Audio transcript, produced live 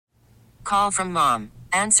call from mom.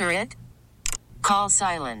 Answer it. Call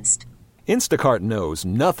silenced. Instacart knows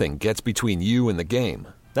nothing gets between you and the game.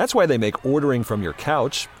 That's why they make ordering from your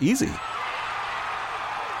couch easy.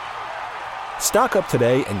 Stock up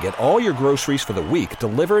today and get all your groceries for the week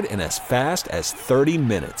delivered in as fast as 30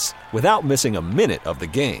 minutes without missing a minute of the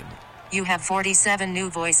game. You have 47 new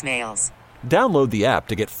voicemails. Download the app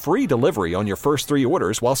to get free delivery on your first 3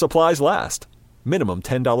 orders while supplies last. Minimum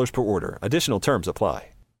 $10 per order. Additional terms apply.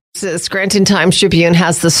 The Scranton Times Tribune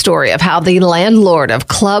has the story of how the landlord of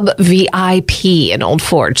Club VIP in Old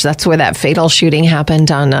Forge, that's where that fatal shooting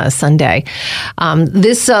happened on Sunday.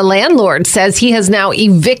 This landlord says he has now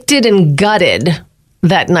evicted and gutted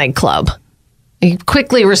that nightclub.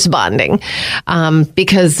 Quickly responding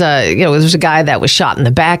because, there's a guy that was shot in the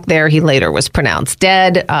back there. He later was pronounced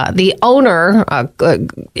dead. The owner,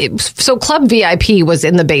 so Club VIP was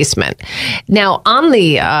in the basement. Now, on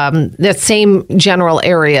that same general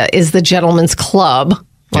area is the Gentleman's Club.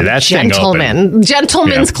 Well, that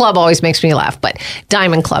Gentleman's Club always makes me laugh, but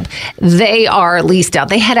Diamond Club, they are leased out.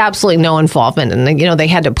 They had absolutely no involvement, and they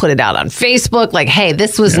had to put it out on Facebook, like, "Hey,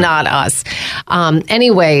 this was not us."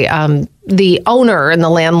 The owner and the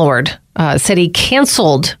landlord said he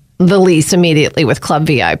canceled the lease immediately with Club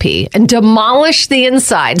VIP and demolished the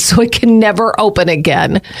inside so it can never open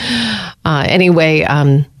again.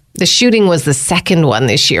 The shooting was the second one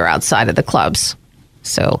this year outside of the clubs.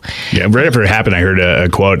 So yeah, right after it happened, I heard a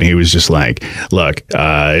quote, and he was just like, "Look,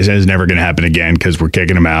 it's never going to happen again because we're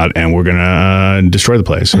kicking him out and we're going to destroy the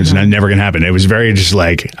place. It's never going to happen." It was very just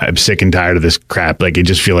like, I'm sick and tired of this crap. Like, you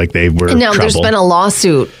just feel like they were. Now there's been a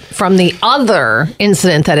lawsuit from the other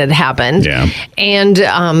incident that had happened. Yeah, and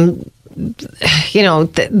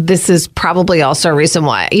this is probably also a reason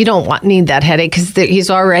why you don't need that headache, because he's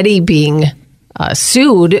already being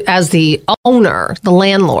sued as the owner, the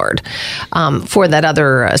landlord, for that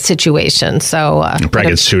other situation. So probably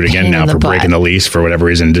gets sued again now for breaking the lease for whatever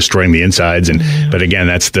reason, destroying the insides. But again,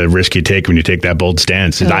 that's the risk you take when you take that bold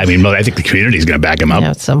stance. I think the community is going to back him up. Yeah,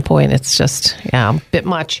 at some point, it's just a bit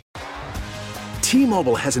much.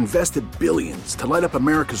 T-Mobile has invested billions to light up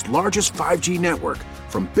America's largest 5G network,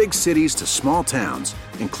 from big cities to small towns,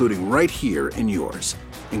 including right here in yours.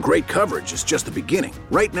 And great coverage is just the beginning.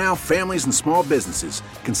 Right now, families and small businesses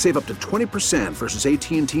can save up to 20% versus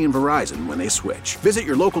AT&T and Verizon when they switch. Visit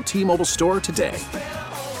your local T-Mobile store today.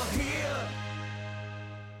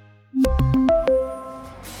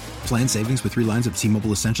 Plan savings with 3 lines of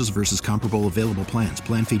T-Mobile Essentials versus comparable available plans.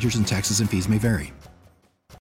 Plan features and taxes and fees may vary.